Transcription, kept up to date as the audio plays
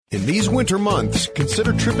In these winter months,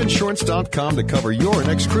 consider tripinsurance.com to cover your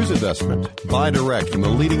next cruise investment. Buy direct from the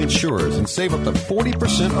leading insurers and save up to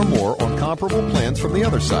 40% or more on comparable plans from the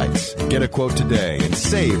other sites. Get a quote today and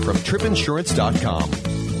save from tripinsurance.com.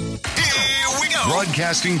 Here we go.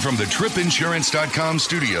 Broadcasting from the tripinsurance.com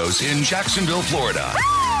studios in Jacksonville, Florida.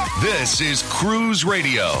 This is Cruise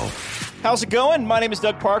Radio. How's it going? My name is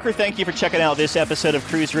Doug Parker. Thank you for checking out this episode of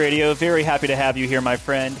Cruise Radio. Very happy to have you here, my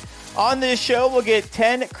friend. On this show, we'll get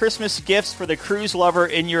 10 Christmas gifts for the cruise lover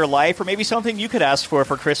in your life, or maybe something you could ask for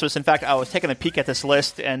Christmas. In fact, I was taking a peek at this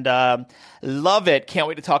list and love it. Can't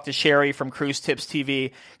wait to talk to Sherry from Cruise Tips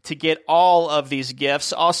TV to get all of these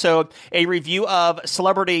gifts. Also, a review of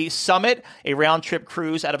Celebrity Summit, a round-trip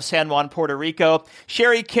cruise out of San Juan, Puerto Rico.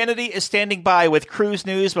 Sherry Kennedy is standing by with cruise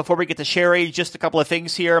news. Before we get to Sherry, just a couple of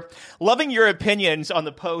things here. Loving your opinions on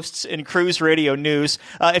the posts in Cruise Radio News.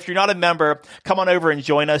 If you're not a member, come on over and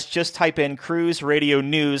join us. Just type in Cruise Radio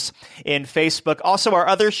News in Facebook. Also, our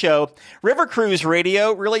other show, River Cruise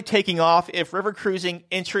Radio, really taking off. If river cruising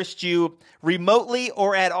interests you remotely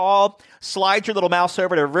or at all, slide your little mouse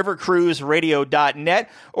over to rivercruiseradio.net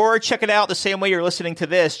or check it out the same way you're listening to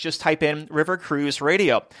this. Just type in River Cruise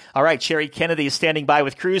Radio. All right, Sherry Kennedy is standing by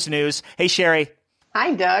with cruise news. Hey, Sherry.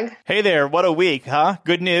 Hi, Doug. Hey there. What a week, huh?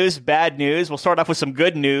 Good news, bad news. We'll start off with some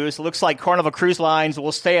good news. It looks like Carnival Cruise Lines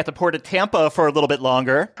will stay at the Port of Tampa for a little bit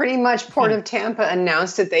longer. Pretty much Port of Tampa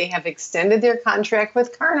announced that they have extended their contract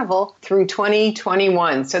with Carnival through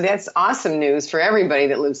 2021. So that's awesome news for everybody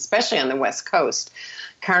that lives, especially on the West Coast.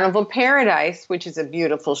 Carnival Paradise, which is a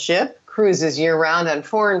beautiful ship, cruises year-round on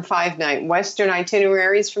 4- and 5-night Western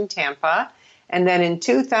itineraries from Tampa. And then in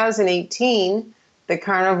 2018... the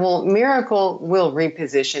Carnival Miracle will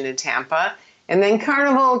reposition in Tampa. And then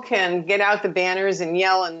Carnival can get out the banners and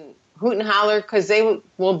yell and hoot and holler because they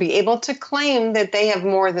will be able to claim that they have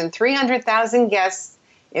more than 300,000 guests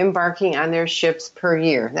embarking on their ships per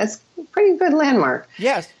year. That's a pretty good landmark.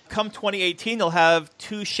 Yes. Come 2018, they'll have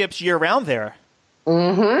 2 ships year-round there.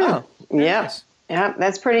 Mm-hmm. Oh, yeah. Nice. Yeah,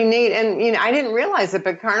 that's pretty neat. And I didn't realize it,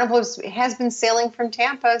 but Carnival has been sailing from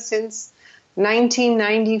Tampa since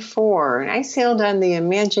 1994. I sailed on the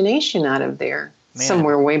Imagination out of there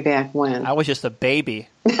somewhere way back when. I was just a baby.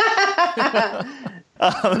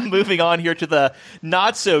 Moving on here to the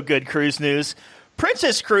not-so-good cruise news.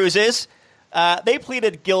 Princess Cruises, they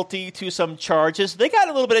pleaded guilty to some charges. They got in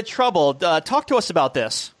a little bit of trouble. Talk to us about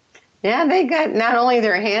this. Yeah, they got not only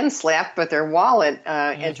their hand slapped, but their wallet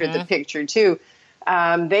entered the picture, too.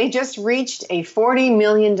 They just reached a $40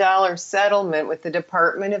 million settlement with the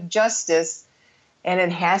Department of Justice, and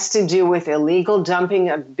it has to do with illegal dumping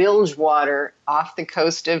of bilge water off the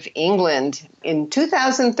coast of England. In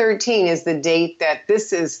 2013 is the date that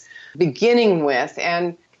this is beginning with,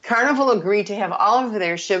 and Carnival agreed to have all of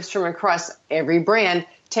their ships from across every brand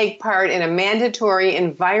take part in a mandatory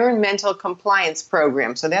environmental compliance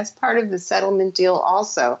program. So that's part of the settlement deal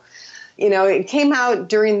also. It came out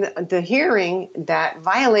during the hearing that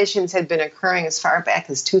violations had been occurring as far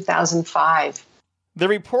back as 2005. The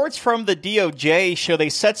reports from the DOJ show they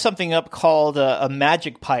set something up called a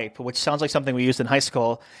magic pipe, which sounds like something we used in high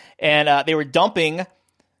school. And they were dumping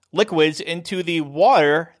liquids into the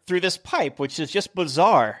water through this pipe, which is just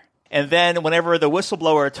bizarre. And then whenever the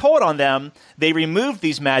whistleblower told on them, they removed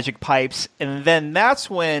these magic pipes. And then that's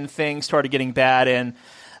when things started getting bad and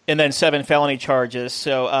then 7 felony charges.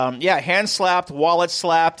 So, hand slapped, wallet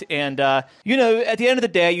slapped, and, at the end of the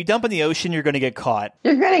day, you dump in the ocean, you're going to get caught.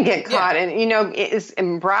 You're going to get caught. Yeah.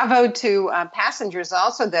 And bravo to passengers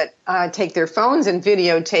also that take their phones and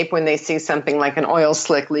videotape when they see something like an oil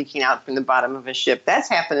slick leaking out from the bottom of a ship. That's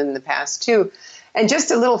happened in the past, too. And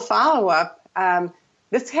just a little follow-up,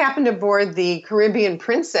 this happened aboard the Caribbean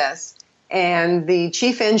Princess, and the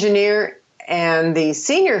chief engineer and the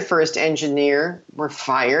senior first engineer were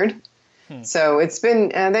fired. So it's been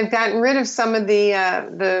they've gotten rid of some of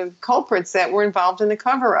the culprits that were involved in the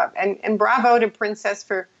cover-up. And bravo to Princess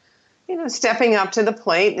for stepping up to the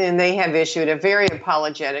plate. And they have issued a very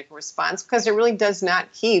apologetic response because it really does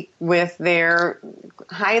not keep with their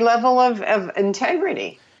high level of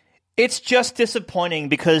integrity. It's just disappointing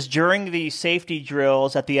because during the safety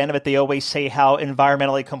drills, at the end of it, they always say how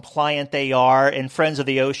environmentally compliant they are and friends of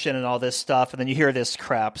the ocean and all this stuff, and then you hear this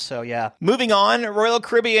crap. So, yeah. Moving on, Royal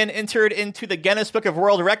Caribbean entered into the Guinness Book of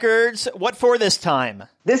World Records. What for this time?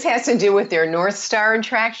 This has to do with their North Star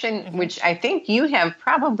attraction, which I think you have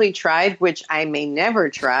probably tried, which I may never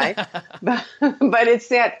try. but it's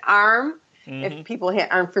that arm. If people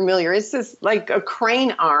aren't familiar, it's this like a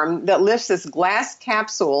crane arm that lifts this glass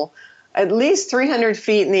capsule at least 300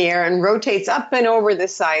 feet in the air and rotates up and over the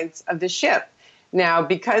sides of the ship. Now,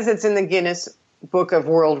 because it's in the Guinness Book of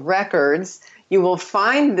World Records, you will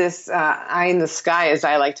find this eye in the sky, as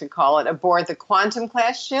I like to call it, aboard the Quantum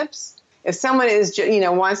class ships. If someone is,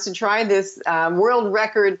 wants to try this world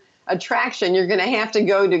record attraction, you're going to have to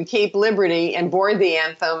go to Cape Liberty and board the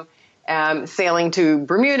Anthem, sailing to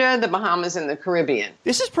Bermuda, the Bahamas, and the Caribbean.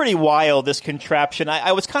 This is pretty wild, this contraption.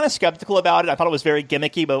 I was kind of skeptical about it. I thought it was very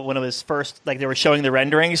gimmicky, but when it was first, like they were showing the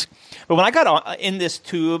renderings. But when I got in this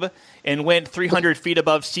tube and went 300 feet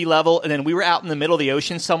above sea level, and then we were out in the middle of the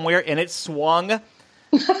ocean somewhere, and it swung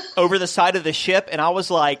over the side of the ship, and I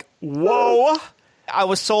was like, whoa. I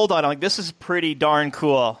was sold on it. Like, this is pretty darn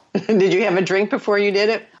cool. Did you have a drink before you did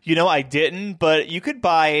it? I didn't, but you could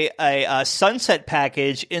buy a sunset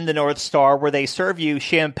package in the North Star where they serve you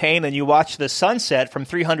champagne and you watch the sunset from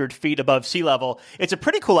 300 feet above sea level. It's a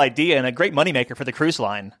pretty cool idea and a great moneymaker for the cruise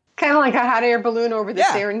line. Kind of like a hot air balloon over the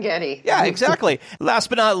Serengeti. Yeah, exactly. Last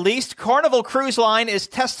but not least, Carnival Cruise Line is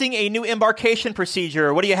testing a new embarkation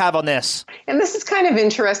procedure. What do you have on this? And this is kind of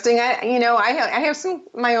interesting. I have some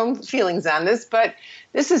my own feelings on this, but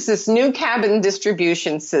this is this new cabin key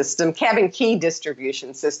distribution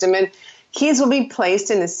system, and keys will be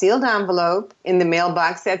placed in a sealed envelope in the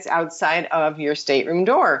mailbox that's outside of your stateroom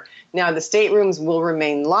door. Now, the staterooms will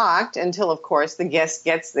remain locked until, of course, the guest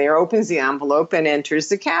gets there, opens the envelope, and enters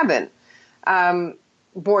the cabin.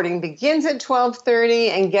 Boarding begins at 12:30,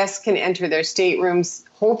 and guests can enter their staterooms,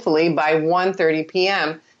 hopefully, by 1:30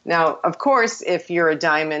 p.m. Now, of course, if you're a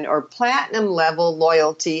Diamond or Platinum level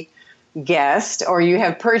loyalty guest, or you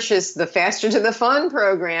have purchased the Faster to the Fun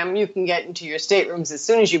program, you can get into your staterooms as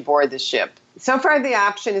soon as you board the ship. So far, the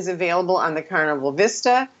option is available on the Carnival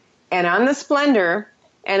Vista and on the Splendor.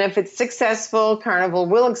 And if it's successful, Carnival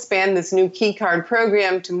will expand this new key card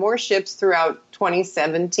program to more ships throughout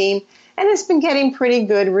 2017. And it's been getting pretty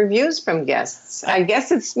good reviews from guests. I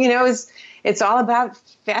guess it's all about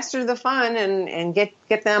faster to the fun and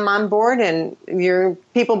get them on board. And your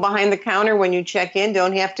people behind the counter when you check in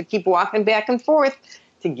don't have to keep walking back and forth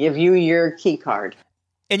to give you your key card.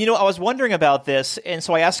 And, I was wondering about this, and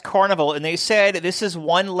so I asked Carnival, and they said this is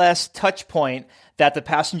one less touch point that the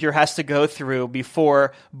passenger has to go through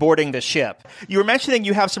before boarding the ship. You were mentioning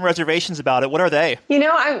you have some reservations about it. What are they?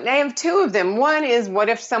 I have two of them. One is, what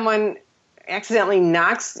if someone accidentally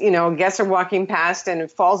knocks, guests are walking past and it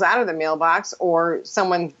falls out of the mailbox, or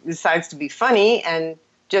someone decides to be funny and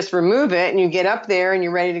just remove it, and you get up there and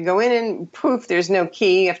you're ready to go in and poof, there's no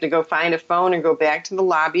key. You have to go find a phone or go back to the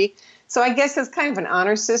lobby. So I guess it's kind of an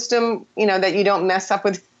honor system, that you don't mess up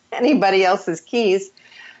with anybody else's keys.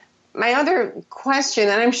 My other question,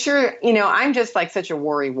 and I'm sure, I'm just like such a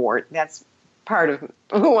worrywart. That's part of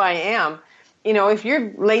who I am. If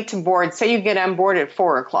you're late to board, say you get on board at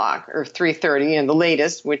 4 o'clock or 3:30 and the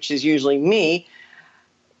latest, which is usually me,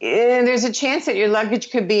 there's a chance that your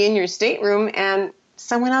luggage could be in your stateroom and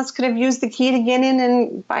someone else could have used the key to get in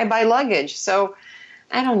and buy luggage. So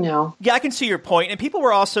I don't know. Yeah, I can see your point. And people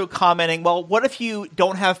were also commenting, well, what if you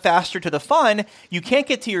don't have Faster to the Fun? You can't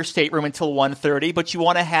get to your stateroom until 1:30, but you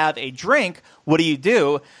want to have a drink. What do you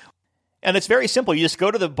do? And it's very simple. You just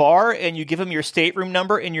go to the bar and you give them your stateroom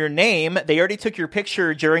number and your name. They already took your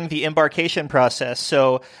picture during the embarkation process,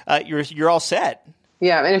 so you're all set.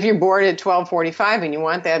 Yeah, and if you're bored at 12:45 and you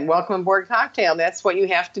want that welcome aboard cocktail, that's what you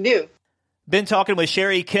have to do. Been talking with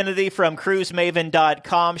Sherry Kennedy from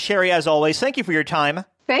CruiseMaven.com. Sherry, as always, thank you for your time.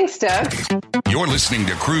 Thanks, Doug. You're listening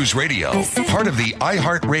to Cruise Radio, part of the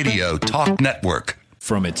iHeartRadio Talk Network.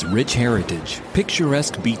 From its rich heritage,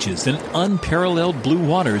 picturesque beaches, and unparalleled blue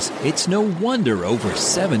waters, it's no wonder over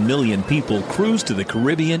 7 million people cruise to the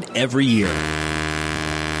Caribbean every year.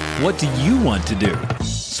 What do you want to do?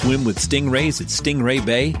 Swim with stingrays at Stingray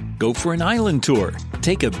Bay? Go for an island tour?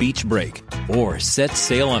 Take a beach break? Or set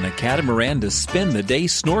sail on a catamaran to spend the day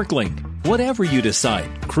snorkeling? Whatever you decide,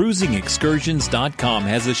 CruisingExcursions.com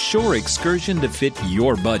has a shore excursion to fit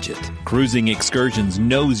your budget. Cruising Excursions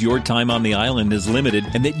knows your time on the island is limited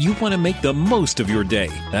and that you want to make the most of your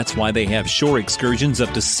day. That's why they have shore excursions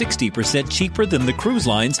up to 60% cheaper than the cruise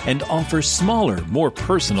lines and offer smaller, more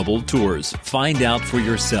personable tours. Find out for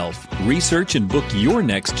yourself. Research and book your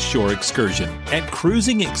next shore excursion at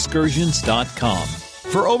CruisingExcursions.com.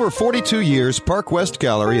 For over 42 years, Park West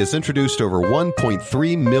Gallery has introduced over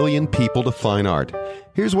 1.3 million people to fine art.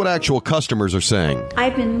 Here's what actual customers are saying.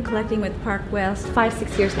 I've been collecting with Park West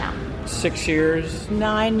 5-6 years now. 6 years.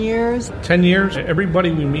 9 years. 10 years.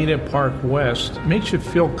 Everybody we meet at Park West makes you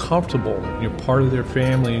feel comfortable. You're part of their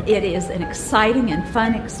family. It is an exciting and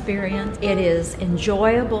fun experience. It is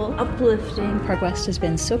enjoyable, uplifting. Park West has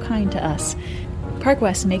been so kind to us. Park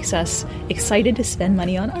West makes us excited to spend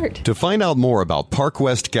money on art. To find out more about Park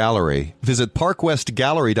West Gallery, visit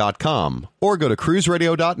parkwestgallery.com or go to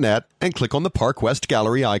cruiseradio.net and click on the Park West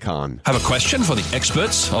Gallery icon. Have a question for the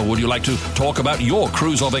experts, or would you like to talk about your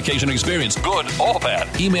cruise or vacation experience, good or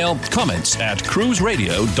bad? Email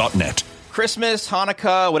comments@cruiseradio.net. Christmas,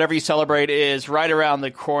 Hanukkah, whatever you celebrate is right around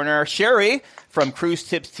the corner. Sherry from Cruise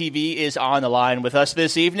Tips TV is on the line with us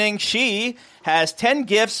this evening. She has 10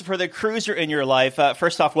 gifts for the cruiser in your life.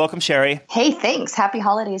 First off, welcome, Sherry. Hey, thanks. Happy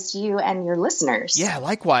holidays to you and your listeners. Yeah,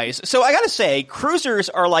 likewise. So I got to say, cruisers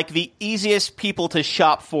are like the easiest people to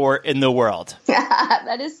shop for in the world.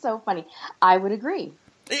 That is so funny. I would agree.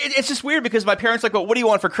 It's just weird because my parents are like, well, what do you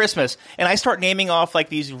want for Christmas? And I start naming off like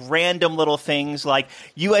these random little things like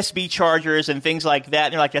USB chargers and things like that.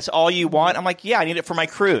 And they're like, that's all you want? I'm like, yeah, I need it for my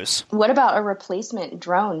cruise. What about a replacement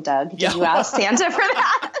drone, Doug? Did you ask Santa for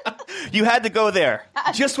that? You had to go there.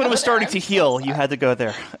 Just when it was starting to heal, you had to go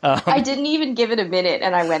there. I didn't even give it a minute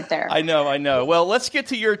and I went there. I know. Well, let's get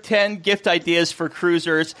to your 10 gift ideas for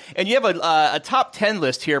cruisers. And you have a top 10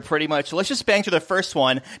 list here pretty much. So let's just bang through the first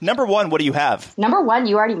one. Number 1, what do you have? Number 1,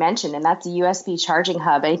 you already mentioned, and that's a USB charging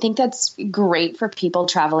hub. I think that's great for people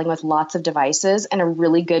traveling with lots of devices and a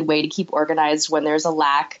really good way to keep organized when there's a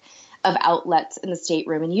lack of outlets in the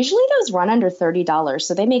stateroom. And usually those run under $30,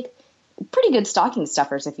 so they make pretty good stocking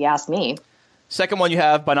stuffers if you ask me. Second one, you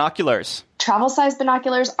have binoculars. Travel size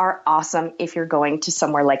binoculars are awesome if you're going to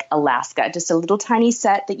somewhere like Alaska. Just a little tiny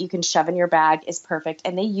set that you can shove in your bag is perfect,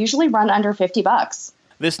 and they usually run under $50.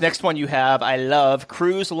 This next one you have, I love,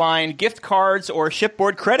 cruise line gift cards or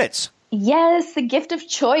shipboard credits. Yes, the gift of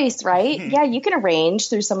choice, right? Yeah, you can arrange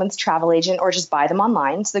through someone's travel agent or just buy them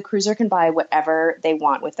online so the cruiser can buy whatever they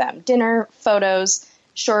want with them. Dinner, photos,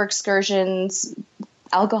 shore excursions,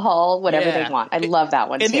 alcohol, whatever they want. I love that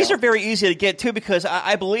one, and too. these are very easy to get, too, because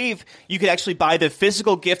I believe you could actually buy the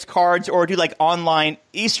physical gift cards or do like online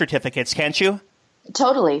e-certificates, can't you?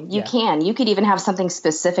 Totally. You can. You could even have something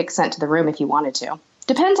specific sent to the room if you wanted to.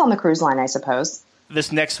 Depends on the cruise line, I suppose.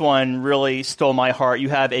 This next one really stole my heart. You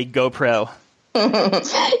have a GoPro.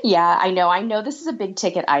 Yeah, I know. I know this is a big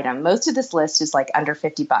ticket item. Most of this list is like under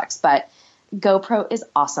 $50, but GoPro is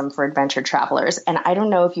awesome for adventure travelers. And I don't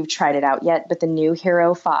know if you've tried it out yet, but the new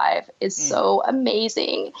Hero 5 is so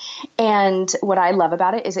amazing. And what I love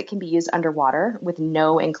about it is it can be used underwater with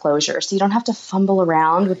no enclosure. So you don't have to fumble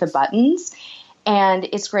around with the buttons. And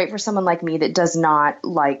it's great for someone like me that does not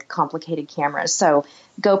like complicated cameras. So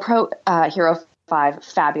GoPro Hero 5,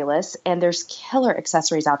 fabulous. And there's killer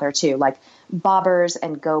accessories out there too, like bobbers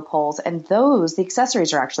and Go poles. And the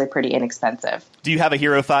accessories are actually pretty inexpensive. Do you have a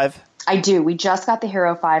Hero 5? I do. We just got the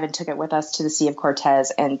Hero 5 and took it with us to the Sea of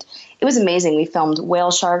Cortez. And it was amazing. We filmed whale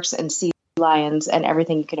sharks and sea lions and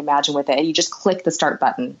everything you can imagine with it. And you just click the start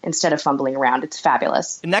button instead of fumbling around. It's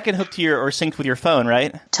fabulous. And that can hook to or sync with your phone,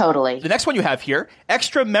 right? Totally. The next one you have here,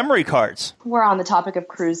 extra memory cards. We're on the topic of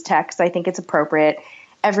cruise tech, so I think it's appropriate.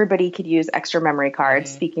 Everybody could use extra memory cards,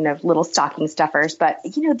 speaking of little stocking stuffers. But,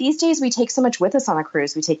 these days we take so much with us on a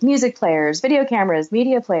cruise. We take music players, video cameras,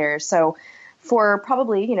 media players. So for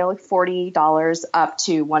probably, like $40 up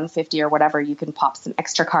to $150 or whatever, you can pop some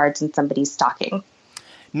extra cards in somebody's stocking.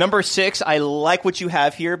 Number 6, I like what you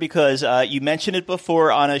have here because you mentioned it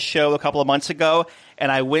before on a show a couple of months ago, and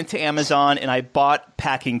I went to Amazon and I bought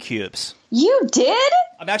packing cubes. You did?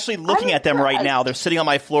 I'm actually looking at them right now. They're sitting on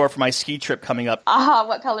my floor for my ski trip coming up.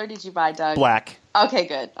 What color did you buy, Doug? Black. Okay,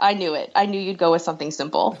 good. I knew it. I knew you'd go with something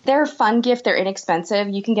simple. They're a fun gift. They're inexpensive.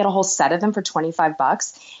 You can get a whole set of them for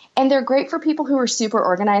 $25. And they're great for people who are super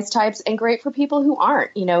organized types and great for people who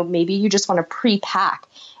aren't. Maybe you just want to pre-pack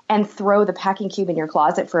and throw the packing cube in your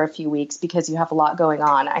closet for a few weeks because you have a lot going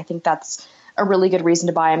on. I think that's a really good reason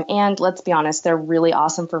to buy them. And let's be honest, they're really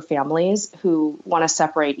awesome for families who want to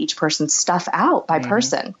separate each person's stuff out by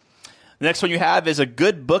person. The next one you have is a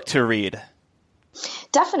good book to read.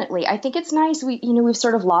 Definitely. I think it's nice. We've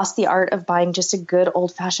sort of lost the art of buying just a good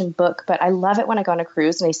old-fashioned book, but I love it when I go on a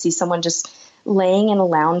cruise and I see someone just laying in a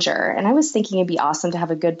lounger. And I was thinking it'd be awesome to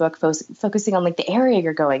have a good book focusing on like the area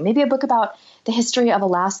you're going. Maybe a book about the history of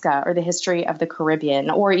Alaska or the history of the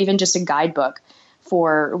Caribbean, or even just a guidebook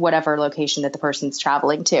for whatever location that the person's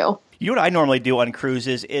traveling to. You know what I normally do on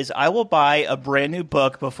cruises is I will buy a brand new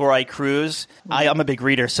book before I cruise. I'm a big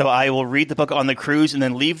reader, so I will read the book on the cruise and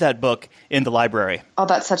then leave that book in the library. Oh,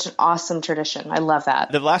 that's such an awesome tradition. I love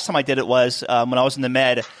that. The last time I did it was when I was in the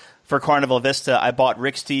Med for Carnival Vista. I bought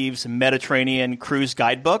Rick Steves' Mediterranean Cruise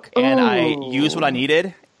Guidebook, and I used what I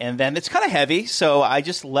needed. And then it's kind of heavy, so I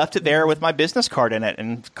just left it there with my business card in it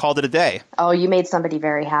and called it a day. Oh, you made somebody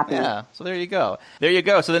very happy. Yeah, so there you go. There you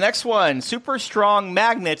go. So the next one, super strong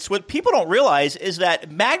magnets. What people don't realize is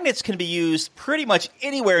that magnets can be used pretty much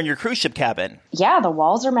anywhere in your cruise ship cabin. Yeah, the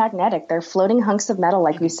walls are magnetic. They're floating hunks of metal,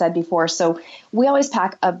 like we said before. So we always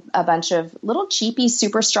pack a bunch of little cheapy,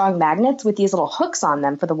 super strong magnets with these little hooks on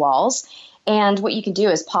them for the walls. And what you can do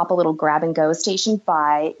is pop a little grab-and-go station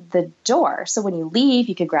by the door. So when you leave,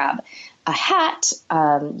 you could grab a hat,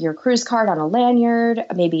 your cruise card on a lanyard,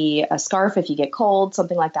 maybe a scarf if you get cold,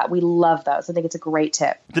 something like that. We love those. I think it's a great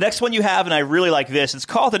tip. The next one you have, and I really like this, it's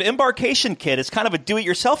called an embarkation kit. It's kind of a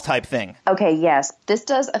do-it-yourself type thing. Okay, yes. This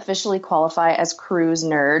does officially qualify as cruise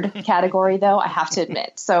nerd category, though, I have to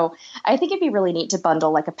admit. So I think it'd be really neat to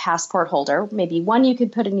bundle like a passport holder, maybe one you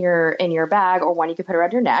could put in your bag or one you could put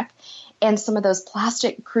around your neck. And some of those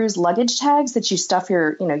plastic cruise luggage tags that you stuff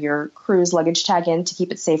your cruise luggage tag in to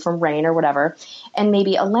keep it safe from rain or whatever, and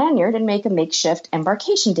maybe a lanyard and make a makeshift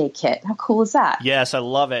embarkation day kit. How cool is that? Yes, I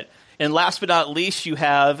love it. And last but not least, you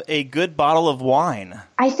have a good bottle of wine.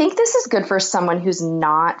 I think this is good for someone who's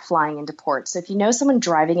not flying into port. So if you know someone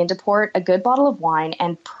driving into port, a good bottle of wine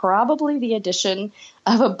and probably the addition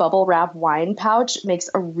of a bubble wrap wine pouch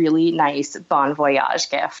makes a really nice bon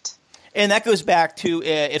voyage gift. And that goes back to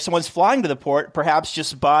if someone's flying to the port, perhaps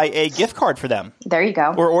just buy a gift card for them. There you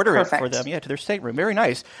go. Or order Perfect. it for them, to their stateroom. Very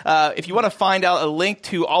nice. If you want to find out a link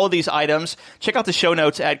to all of these items, check out the show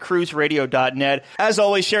notes at cruiseradio.net. As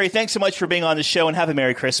always, Sherry, thanks so much for being on the show, and have a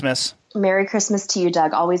Merry Christmas. Merry Christmas to you,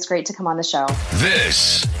 Doug. Always great to come on the show.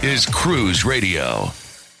 This is Cruise Radio.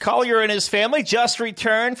 Collier and his family just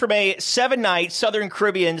returned from a 7-night Southern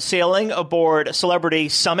Caribbean sailing aboard Celebrity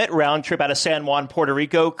Summit round trip out of San Juan, Puerto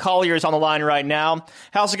Rico. Collier's on the line right now.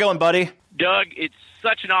 How's it going, buddy? Doug, it's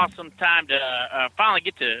such an awesome time to finally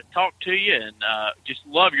get to talk to you and just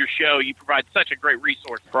love your show. You provide such a great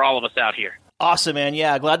resource for all of us out here. Awesome, man.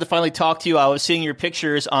 Yeah, glad to finally talk to you. I was seeing your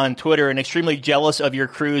pictures on Twitter and extremely jealous of your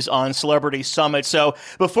cruise on Celebrity Summit. So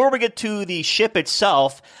before we get to the ship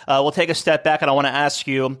itself, we'll take a step back and I want to ask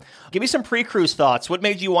you, give me some pre-cruise thoughts. What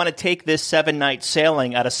made you want to take this 7-night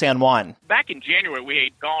sailing out of San Juan? Back in January, we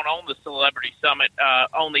had gone on the Celebrity Summit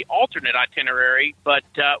on the alternate itinerary, but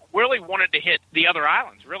really wanted to hit the other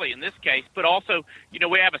islands, really, in this case. But also,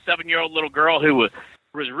 we have a 7-year-old little girl who was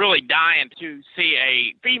really dying to see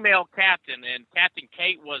a female captain, and Captain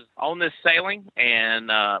Kate was on this sailing,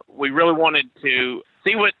 and we really wanted to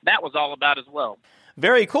see what that was all about as well.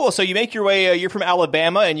 Very cool. So you make your way, you're from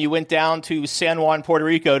Alabama, and you went down to San Juan, Puerto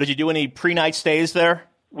Rico. Did you do any pre-night stays there?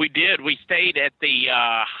 We did. We stayed at the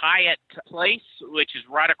Hyatt Place, which is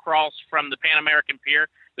right across from the Pan American Pier.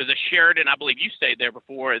 There's a Sheraton. I believe you stayed there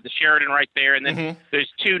before. The Sheraton right there. And then there's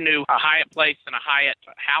 2 new, a Hyatt Place and a Hyatt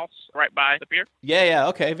House right by the pier. Yeah.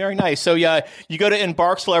 Okay. Very nice. So you go to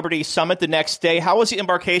Embark Celebrity Summit the next day. How was the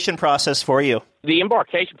embarkation process for you? The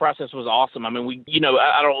embarkation process was awesome. I mean,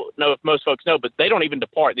 I don't know if most folks know, but they don't even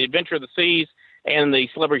depart. The Adventure of the Seas and the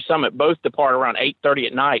Celebrity Summit both depart around 8:30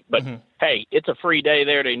 at night. But hey, it's a free day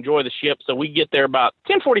there to enjoy the ship. So we get there about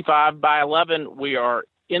 10:45. By 11, we are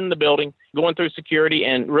in the building, going through security,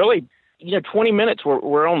 and really, 20 minutes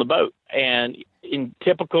we're on the boat. And in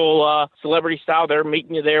typical celebrity style, they're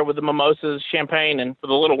meeting you there with the mimosas, champagne, and for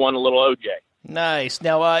the little one, a little OJ. Nice.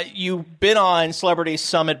 Now, you've been on Celebrity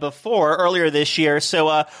Summit before, earlier this year. So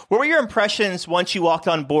what were your impressions once you walked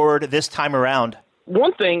on board this time around?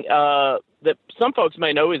 One thing that some folks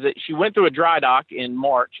may know is that she went through a dry dock in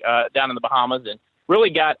March down in the Bahamas and really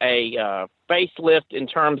got a facelift in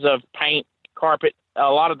terms of paint, carpet, a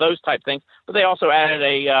lot of those type things. But they also added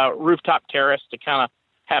a rooftop terrace to kind of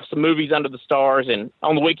have some movies under the stars. And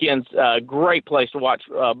on the weekends, great place to watch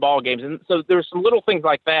ball games. And so there's some little things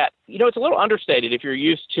like that. It's a little understated if you're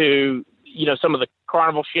used to, some of the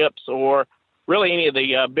Carnival ships or really any of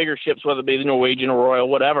the bigger ships, whether it be the Norwegian or Royal,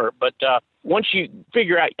 whatever. But once you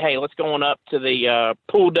figure out, hey, let's go on up to the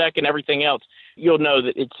pool deck and everything else, you'll know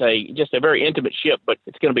that it's just a very intimate ship, but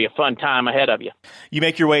it's going to be a fun time ahead of you. You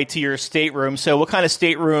make your way to your stateroom. So what kind of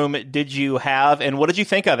stateroom did you have, and what did you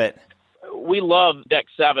think of it? We love Deck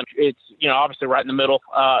 7. It's, obviously right in the middle,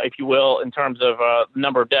 if you will, in terms of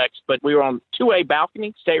number of decks. But we were on 2A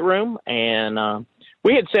balcony stateroom, and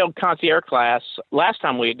we had sailed concierge class last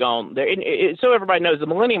time we had gone there. So everybody knows the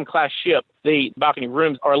Millennium class ship, the balcony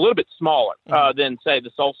rooms are a little bit smaller than, say, the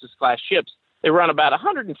Solstice class ships. They run about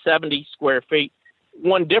 170 square feet.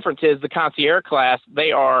 One difference is the concierge class,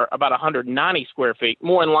 they are about 190 square feet,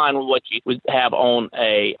 more in line with what you would have on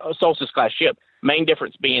a Solstice class ship. Main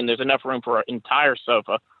difference being there's enough room for an entire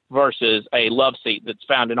sofa versus a love seat that's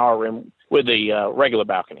found in our room. with the regular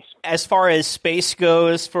balconies. As far as space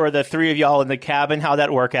goes for the three of y'all in the cabin, how'd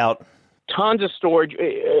that work out? Tons of storage.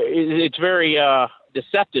 It's very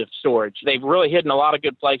deceptive storage. They've really hidden a lot of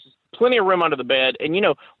good places. Plenty of room under the bed. And,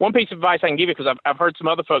 one piece of advice I can give you, because I've heard some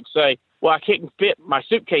other folks say, well, I can't fit my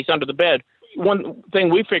suitcase under the bed. One thing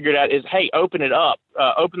we figured out is, hey, open it up,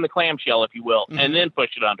 open the clamshell, if you will, and then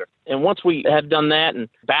push it under. And once we have done that, and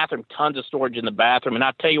bathroom, tons of storage in the bathroom. And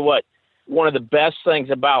I'll tell you what, one of the best things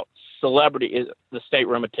about Celebrity is the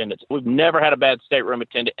stateroom attendants. We've never had a bad stateroom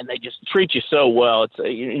attendant, and they just treat you so well. It's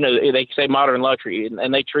they say modern luxury,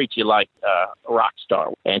 and they treat you like a rock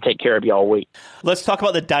star and take care of you all week. Let's talk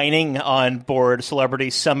about the dining on board Celebrity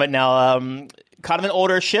Summit now. Kind of an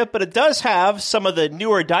older ship, but it does have some of the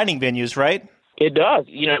newer dining venues, right? It does.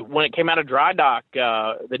 When it came out of dry dock,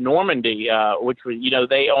 the Normandy, which was,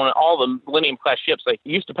 they own all the Millennium-class ships. They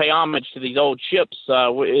used to pay homage to these old ships.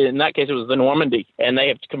 In that case, it was the Normandy. And they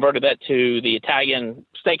have converted that to the Italian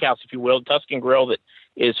steakhouse, if you will, Tuscan Grill that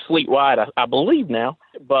is fleet-wide, I believe now.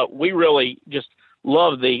 But we really just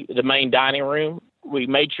love the main dining room. We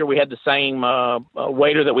made sure we had the same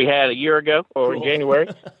waiter that we had a year ago or in January.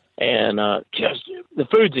 And just the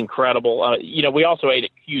food's incredible. We also ate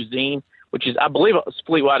at Cuisine, which is, I believe, it's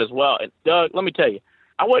fleet-wide as well. And, Doug, let me tell you,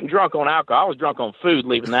 I wasn't drunk on alcohol. I was drunk on food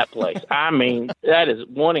leaving that place. I mean, that is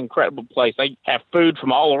one incredible place. They have food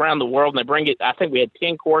from all around the world, and they bring it. I think we had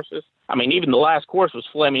 10 courses. I mean, even the last course was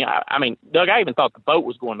flaming. I mean, Doug, I even thought the boat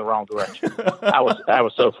was going the wrong direction. I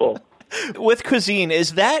was so full. With Cuisine,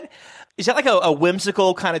 is that like a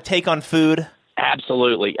whimsical kind of take on food?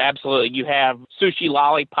 Absolutely. Absolutely. You have sushi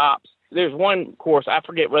lollipops. There's one course, I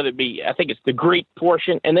forget whether it be, I think it's the Greek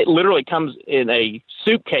portion, and it literally comes in a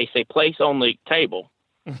suitcase they place on the table.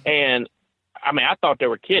 And, I mean, I thought they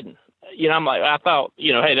were kidding. I thought,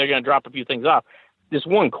 hey, they're going to drop a few things off. This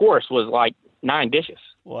one course was like 9 dishes.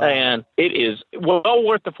 Wow. And it is well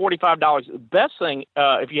worth the $45. The best thing,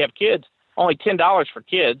 if you have kids, only $10 for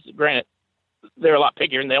kids. Granted, they're a lot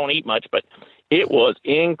pickier and they don't eat much, but it was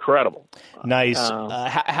incredible. Nice.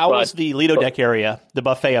 How was the Lido Deck area, the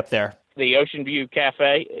buffet up there? The Ocean View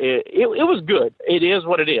Cafe, it was good. It is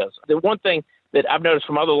what it is. The one thing that I've noticed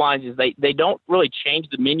from other lines is they don't really change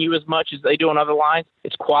the menu as much as they do on other lines.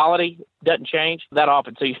 Its quality doesn't change that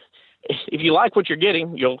often. So if you like what you're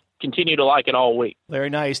getting, you'll continue to like it all week. Very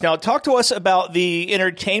nice. Now, talk to us about the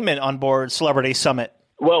entertainment on board Celebrity Summit.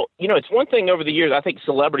 Well, it's one thing over the years I think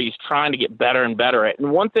Celebrity is trying to get better and better at.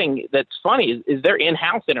 And one thing that's funny is their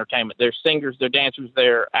in-house entertainment. Their singers, their dancers,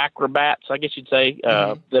 their acrobats, I guess you'd say,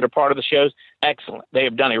 that are part of the shows. Excellent. They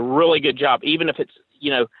have done a really good job, even if it's,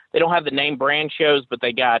 they don't have the name brand shows, but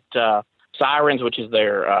they got Sirens, which is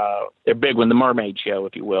their big one, the Mermaid Show,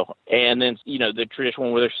 if you will. And then, the traditional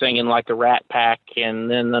one where they're singing like the Rat Pack, and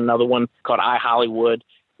then another one called iHollywood.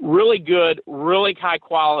 Really good, really high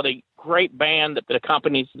quality, great band that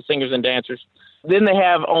accompanies the singers and dancers. Then they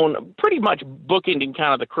have on pretty much bookending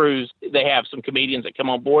kind of the cruise, they have some comedians that come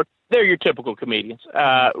on board. They're your typical comedians.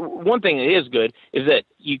 One thing that is good is that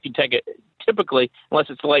you can take it, typically, unless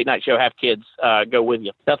it's a late night show, have kids go with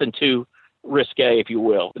you. Nothing too risque, if you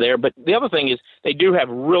will, there. But the other thing is they do have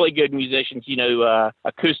really good musicians,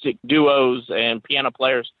 acoustic duos and piano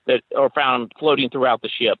players that are found floating throughout the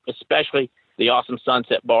ship, especially the awesome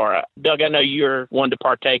Sunset Bar. Doug, I know you're one to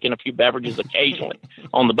partake in a few beverages occasionally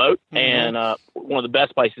on the boat, and one of the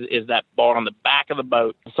best places is that bar on the back of the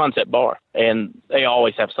boat, the Sunset Bar, and they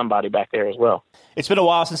always have somebody back there as well. It's been a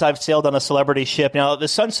while since I've sailed on a Celebrity ship. Now, the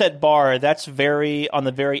Sunset Bar, that's on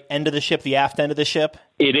the very end of the ship, the aft end of the ship?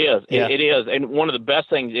 It is. Yeah. It is, and one of the best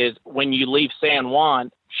things is when you leave San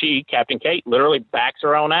Juan, Captain Kate, literally backs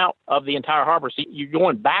her on out of the entire harbor. So you're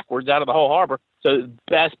going backwards out of the whole harbor. So the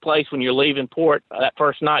best place when you're leaving port that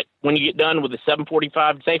first night. When you get done with the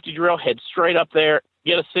 7:45 safety drill, head straight up there,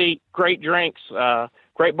 get a seat, great drinks,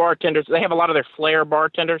 great bartenders. They have a lot of their flair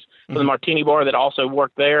bartenders for the Martini Bar that also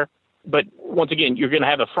work there. But once again, you're going to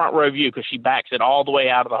have a front row view because she backs it all the way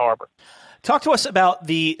out of the harbor. Talk to us about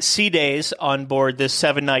the sea days on board this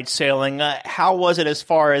 7-night sailing. How was it as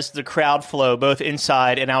far as the crowd flow, both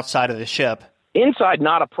inside and outside of the ship? Inside,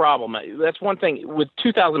 not a problem. That's one thing. With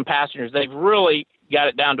 2,000 passengers, they've really got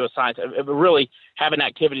it down to a science of really having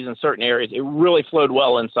activities in certain areas. It really flowed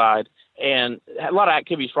well inside, and a lot of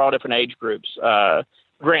activities for all different age groups.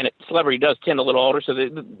 Granted, Celebrity does tend a little older, so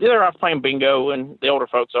they're off playing bingo, and the older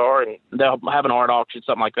folks are, and they'll have an art auction,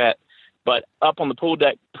 something like that. But up on the pool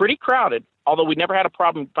deck, pretty crowded, although we never had a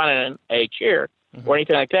problem finding a chair or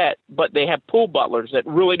anything like that. But they have pool butlers that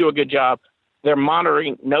really do a good job. They're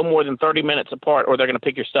monitoring no more than 30 minutes apart, or they're going to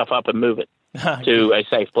pick your stuff up and move it to a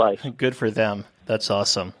safe place. Good for them. That's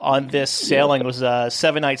awesome. On this sailing, it was a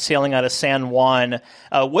 7-night sailing out of San Juan.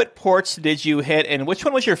 What ports did you hit, and which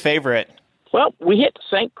one was your favorite? Well, we hit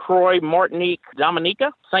St. Croix, Martinique,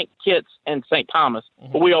 Dominica, St. Kitts, and St. Thomas.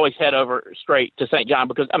 But we always head over straight to St. John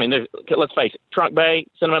because, let's face it, Trunk Bay,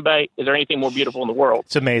 Cinnamon Bay, is there anything more beautiful in the world?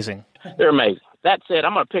 It's amazing. They're amazing. That said,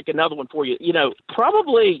 I'm going to pick another one for you.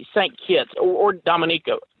 Probably St. Kitts or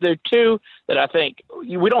Dominica. They're two that I think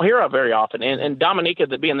we don't hear of very often. And Dominica,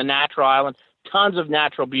 being the natural island, tons of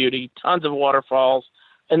natural beauty, tons of waterfalls.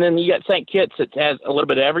 And then you got St. Kitts that has a little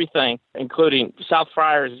bit of everything, including South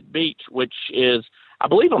Friars Beach, which is, I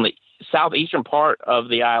believe, on the southeastern part of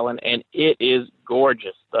the island, and it is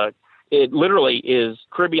gorgeous. It literally is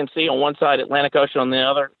Caribbean Sea on one side, Atlantic Ocean on the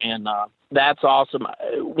other, and that's awesome.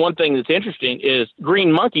 One thing that's interesting is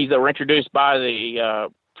green monkeys that were introduced by the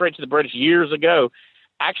French and the British years ago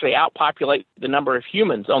actually outpopulate the number of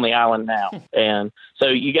humans on the island now. And so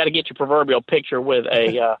you got to get your proverbial picture with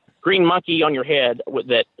a green monkey on your head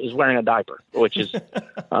that is wearing a diaper, which is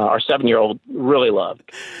our 7-year-old really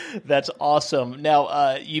loved. That's awesome.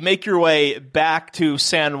 Now, you make your way back to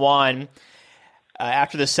San Juan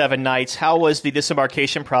after the 7 nights. How was the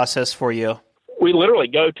disembarkation process for you? We literally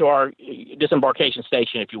go to our disembarkation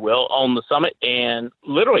station, if you will, on the summit, and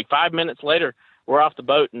literally 5 minutes later, we're off the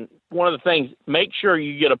boat. And one of the things, make sure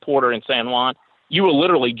you get a porter in San Juan. You will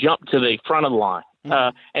literally jump to the front of the line.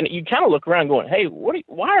 And you kind of look around going, hey,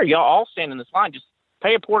 why are y'all all standing in this line? Just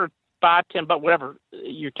pay a porter $5, $10, whatever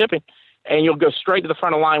you're tipping, and you'll go straight to the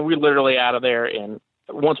front of the line. We're literally out of there. And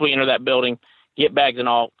once we enter that building, get bags and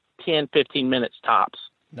all, 10, 15 minutes tops.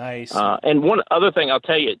 Nice. And one other thing I'll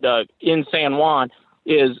tell you, Doug, in San Juan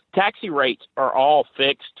is taxi rates are all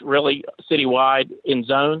fixed, really, citywide in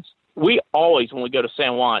zones. We always, when we go to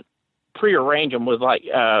San Juan, prearrange them with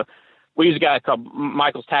we use a guy called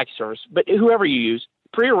Michael's Taxi Service, but whoever you use,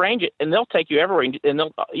 prearrange it, and they'll take you everywhere. And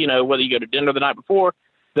they'll, whether you go to dinner the night before,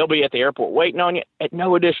 they'll be at the airport waiting on you at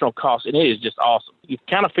no additional cost, and it is just awesome. You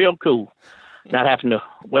kind of feel cool not having to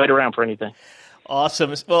wait around for anything.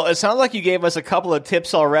 Awesome. Well, it sounds like you gave us a couple of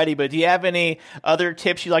tips already, but do you have any other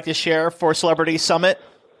tips you'd like to share for Celebrity Summit?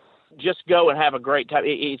 Just go and have a great time.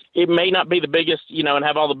 It may not be the biggest, and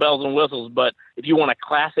have all the bells and whistles, but if you want a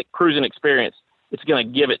classic cruising experience, it's going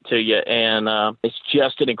to give it to you. And it's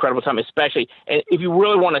just an incredible time, especially. And if you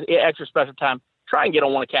really want an extra special time, try and get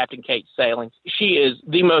on one of Captain Kate's sailings. She is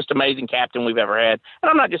the most amazing captain we've ever had. And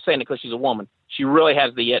I'm not just saying it because she's a woman. She really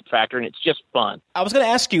has the it factor, and it's just fun. I was going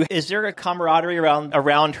to ask you, is there a camaraderie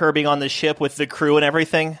around her being on the ship with the crew and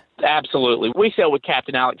everything? Absolutely. We sail with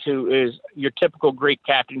Captain Alex, who is your typical Greek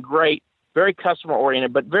captain, great, very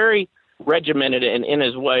customer-oriented, but very regimented in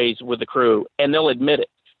his ways with the crew, and they'll admit it.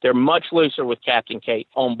 They're much looser with Captain Kate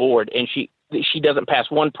on board, and she doesn't pass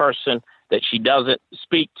one person that she doesn't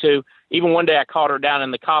speak to. Even one day I caught her down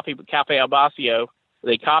in the Cafe Albacio,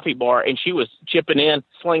 the coffee bar, and she was chipping in,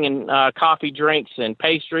 slinging coffee drinks and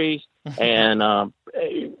pastries. And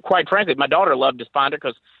quite frankly, my daughter loved to find her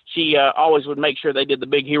because she always would make sure they did the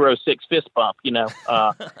big Hero 6 fist bump,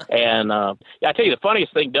 And I tell you the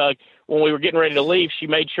funniest thing, Doug, when we were getting ready to leave, she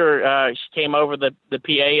made sure she came over the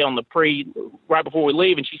PA on the right before we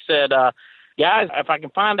leave, and she said, guys, if I can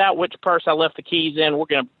find out which purse I left the keys in, we're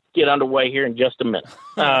going to get underway here in just a minute.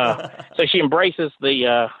 So she embraces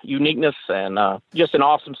the uniqueness, and just an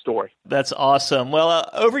awesome story. That's awesome. Well,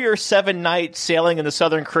 over your 7 nights sailing in the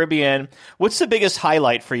Southern Caribbean, what's the biggest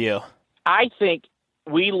highlight for you? I think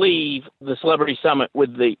we leave the Celebrity Summit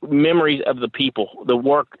with the memories of the people, the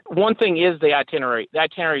work. One thing is the itinerary. The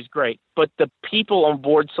itinerary is great, but the people on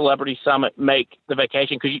board Celebrity Summit make the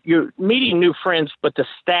vacation, because you're meeting new friends, but the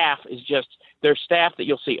staff is just, there's staff that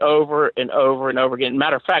you'll see over and over and over again.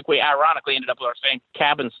 Matter of fact, we ironically ended up with our same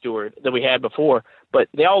cabin steward that we had before, but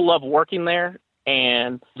they all love working there,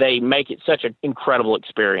 and they make it such an incredible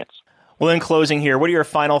experience. Well, in closing here, what are your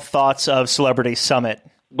final thoughts of Celebrity Summit?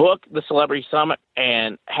 Book the Celebrity Summit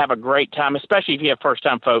and have a great time, especially if you have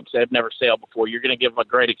first-time folks that have never sailed before. You're going to give them a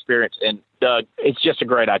great experience, and Doug, it's just a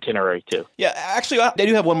great itinerary, too. Yeah, actually, I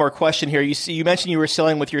do have one more question here. You mentioned you were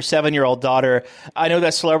sailing with your 7-year-old daughter. I know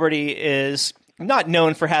that Celebrity is not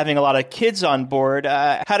known for having a lot of kids on board.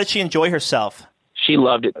 How did she enjoy herself? She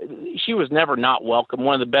loved it. She was never not welcome.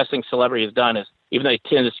 One of the best things Celebrity has done is, even though they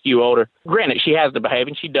tend to skew older, granted, she has to behave,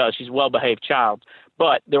 and she does. She's a well-behaved child.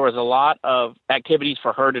 But there was a lot of activities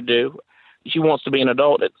for her to do. She wants to be an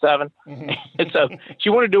adult at 7. Mm-hmm. And so she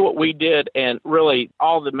wanted to do what we did, and really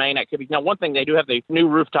all the main activities. Now, one thing, they do have the new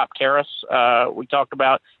rooftop terrace we talked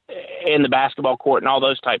about, in the basketball court and all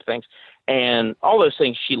those type things. And all those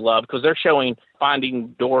things she loved, because they're showing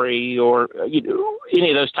Finding Dory or any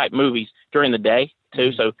of those type movies during the day.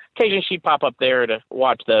 too. So occasionally she'd pop up there to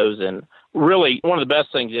watch those. And really, one of the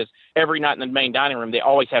best things is every night in the main dining room, they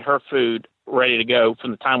always had her food ready to go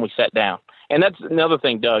from the time we sat down. And that's another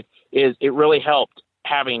thing, Doug, is it really helped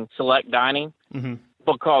having select dining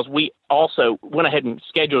because we also went ahead and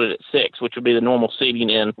scheduled it at 6, which would be the normal seating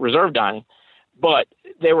in reserve dining. But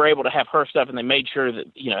they were able to have her stuff, and they made sure that,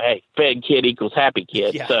 hey, fed kid equals happy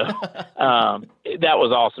kid. Yeah. So that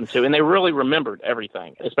was awesome, too. And they really remembered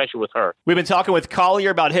everything, especially with her. We've been talking with Collier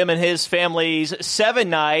about him and his family's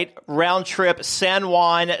 7-night round-trip San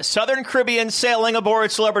Juan Southern Caribbean Sailing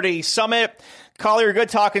Aboard Celebrity Summit. Collier, good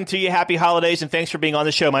talking to you. Happy holidays, and thanks for being on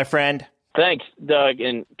the show, my friend. Thanks, Doug,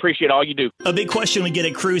 and appreciate all you do. A big question we get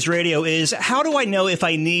at Cruise Radio is, how do I know if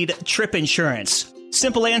I need trip insurance?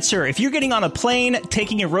 Simple answer. If you're getting on a plane,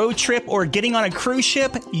 taking a road trip, or getting on a cruise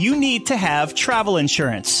ship, you need to have travel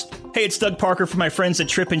insurance. Hey, it's Doug Parker from my friends at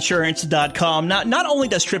tripinsurance.com. Not only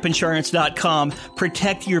does tripinsurance.com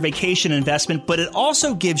protect your vacation investment, but it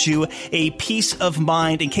also gives you a peace of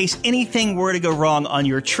mind in case anything were to go wrong on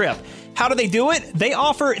your trip. How do they do it? They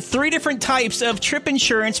offer 3 different types of trip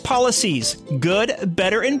insurance policies. Good,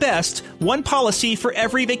 better, and best. One policy for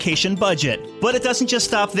every vacation budget. But it doesn't just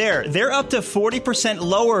stop there. They're up to 40%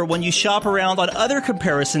 lower when you shop around on other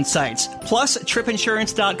comparison sites. Plus,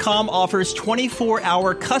 tripinsurance.com offers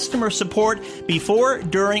 24-hour customer support before,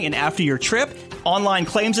 during, and after your trip, online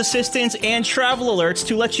claims assistance, and travel alerts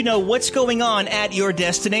to let you know what's going on at your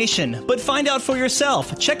destination. But find out for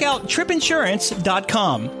yourself. Check out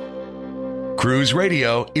tripinsurance.com. Cruise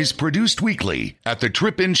Radio is produced weekly at the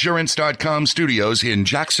tripinsurance.com studios in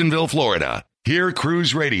Jacksonville, Florida. Hear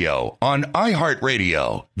Cruise Radio on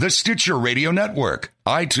iHeartRadio, the Stitcher Radio Network,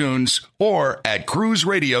 iTunes, or at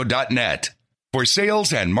cruiseradio.net. For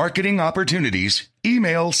sales and marketing opportunities,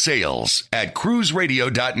 email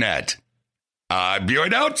sales@cruiseradio.net. I'm your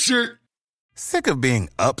announcer. Sick of being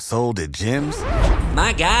upsold at gyms?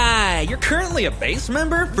 My guy, you're currently a base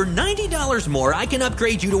member? For $90 more, I can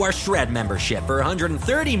upgrade you to our Shred membership. For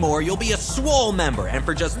 $130 more, you'll be a Swole member. And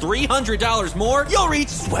for just $300 more, you'll reach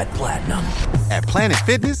Sweat Platinum. At Planet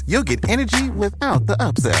Fitness, you'll get energy without the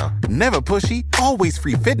upsell. Never pushy, always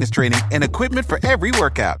free fitness training and equipment for every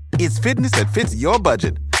workout. It's fitness that fits your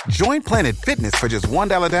budget. Join Planet Fitness for just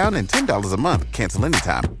 $1 down and $10 a month. Cancel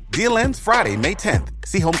anytime. Deal ends Friday, May 10th.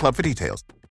 See Home Club for details.